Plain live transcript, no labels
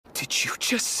did you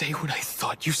just say what I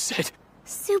thought you said?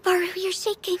 Subaru, you're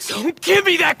shaking. Don't give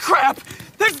me that crap!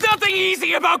 There's nothing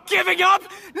easy about giving up!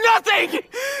 Nothing!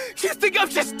 You think I'm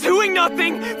just doing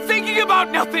nothing, thinking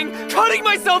about nothing, cutting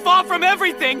myself off from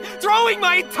everything, throwing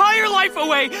my entire life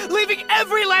away, leaving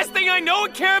every last thing I know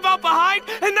and care about behind,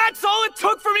 and that's all it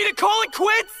took for me to call it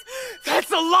quits?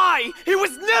 That's a lie! It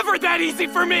was never that easy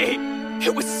for me!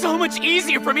 It was so much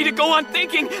easier for me to go on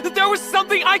thinking that there was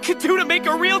something I could do to make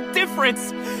a real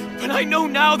difference. But I know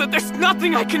now that there's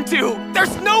nothing I can do.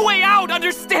 There's no way out,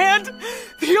 understand?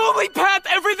 The only path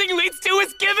everything leads to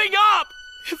is giving up.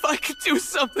 If I could do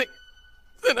something,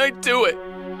 then I'd do it.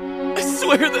 I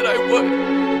swear that I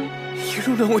would. You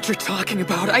don't know what you're talking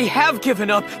about. I have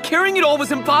given up. Carrying it all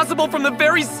was impossible from the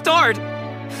very start.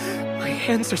 My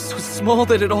hands are so small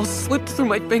that it all slipped through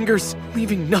my fingers,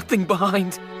 leaving nothing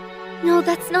behind. No,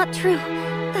 that's not true.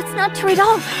 That's not true at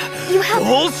all. You have—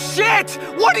 Bullshit!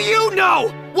 What do you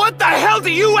know? What the hell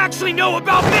do you actually know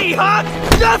about me, huh?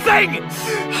 Nothing!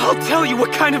 I'll tell you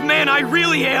what kind of man I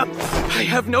really am. I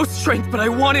have no strength, but I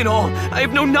want it all. I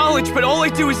have no knowledge, but all I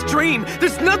do is dream.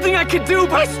 There's nothing I can do,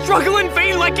 but I struggle in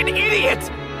vain like an idiot.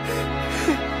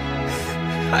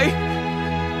 I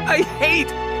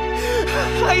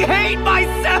hate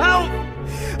myself!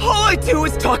 All I do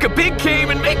is talk a big game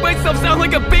and make myself sound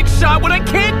like a big shot when I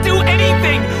can't do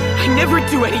anything! I never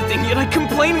do anything, yet I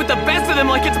complain with the best of them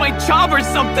like it's my job or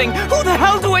something! Who the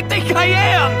hell do I think I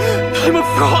am? I'm a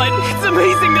fraud! It's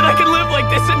amazing that I can live like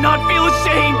this and not feel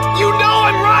ashamed! You know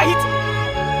I'm right!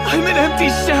 I'm an empty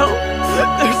shell!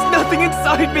 There's nothing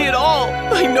inside me at all!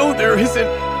 I know there isn't.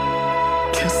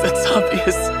 Guess that's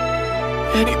obvious.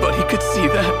 Anybody could see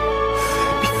that.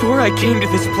 Before I came to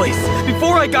this place,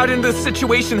 before I got into the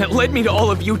situation that led me to all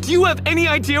of you, do you have any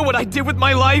idea what I did with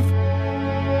my life?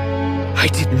 I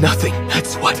did nothing,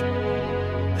 that's what.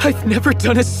 I've never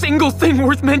done a single thing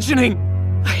worth mentioning.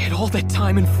 I had all that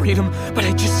time and freedom, but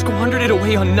I just squandered it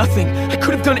away on nothing. I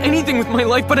could have done anything with my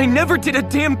life, but I never did a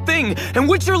damn thing. And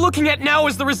what you're looking at now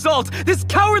is the result. This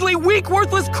cowardly, weak,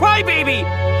 worthless crybaby.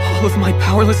 All of my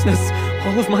powerlessness,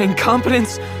 all of my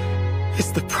incompetence,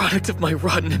 is the product of my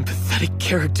rotten and pathetic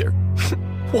character.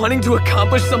 Wanting to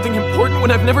accomplish something important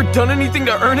when I've never done anything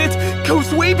to earn it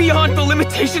goes way beyond the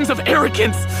limitations of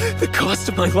arrogance. The cost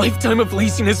of my lifetime of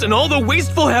laziness and all the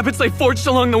wasteful habits I forged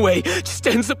along the way just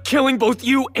ends up killing both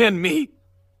you and me.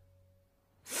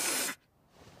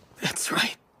 That's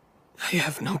right. I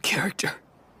have no character.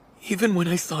 Even when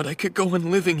I thought I could go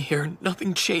on living here,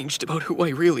 nothing changed about who I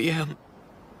really am.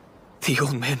 The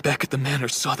old man back at the manor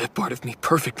saw that part of me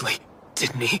perfectly.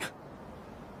 Didn't he?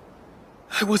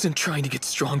 I wasn't trying to get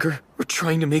stronger, or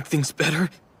trying to make things better.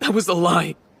 That was a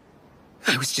lie.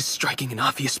 I was just striking an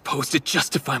obvious pose to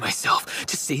justify myself,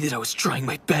 to say that I was trying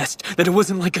my best, that it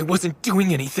wasn't like I wasn't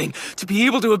doing anything, to be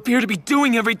able to appear to be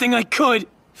doing everything I could.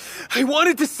 I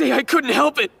wanted to say I couldn't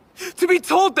help it, to be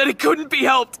told that it couldn't be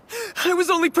helped. I was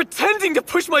only pretending to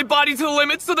push my body to the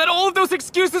limit so that all of those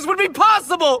excuses would be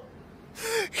possible.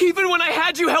 Even when I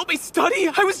had you help me study,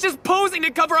 I was just posing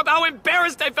to cover up how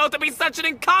embarrassed I felt to be such an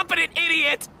incompetent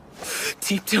idiot!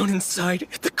 Deep down inside,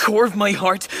 at the core of my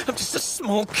heart, I'm just a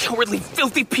small, cowardly,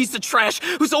 filthy piece of trash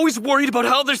who's always worried about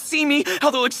how they'll see me,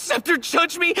 how they'll accept or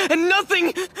judge me, and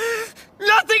nothing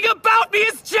about me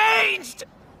has changed!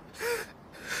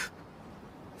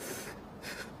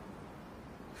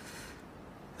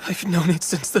 I've known it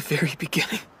since the very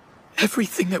beginning.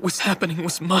 Everything that was happening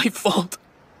was my fault.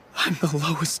 I'm the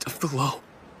lowest of the low.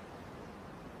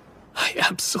 I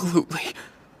absolutely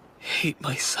hate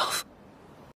myself.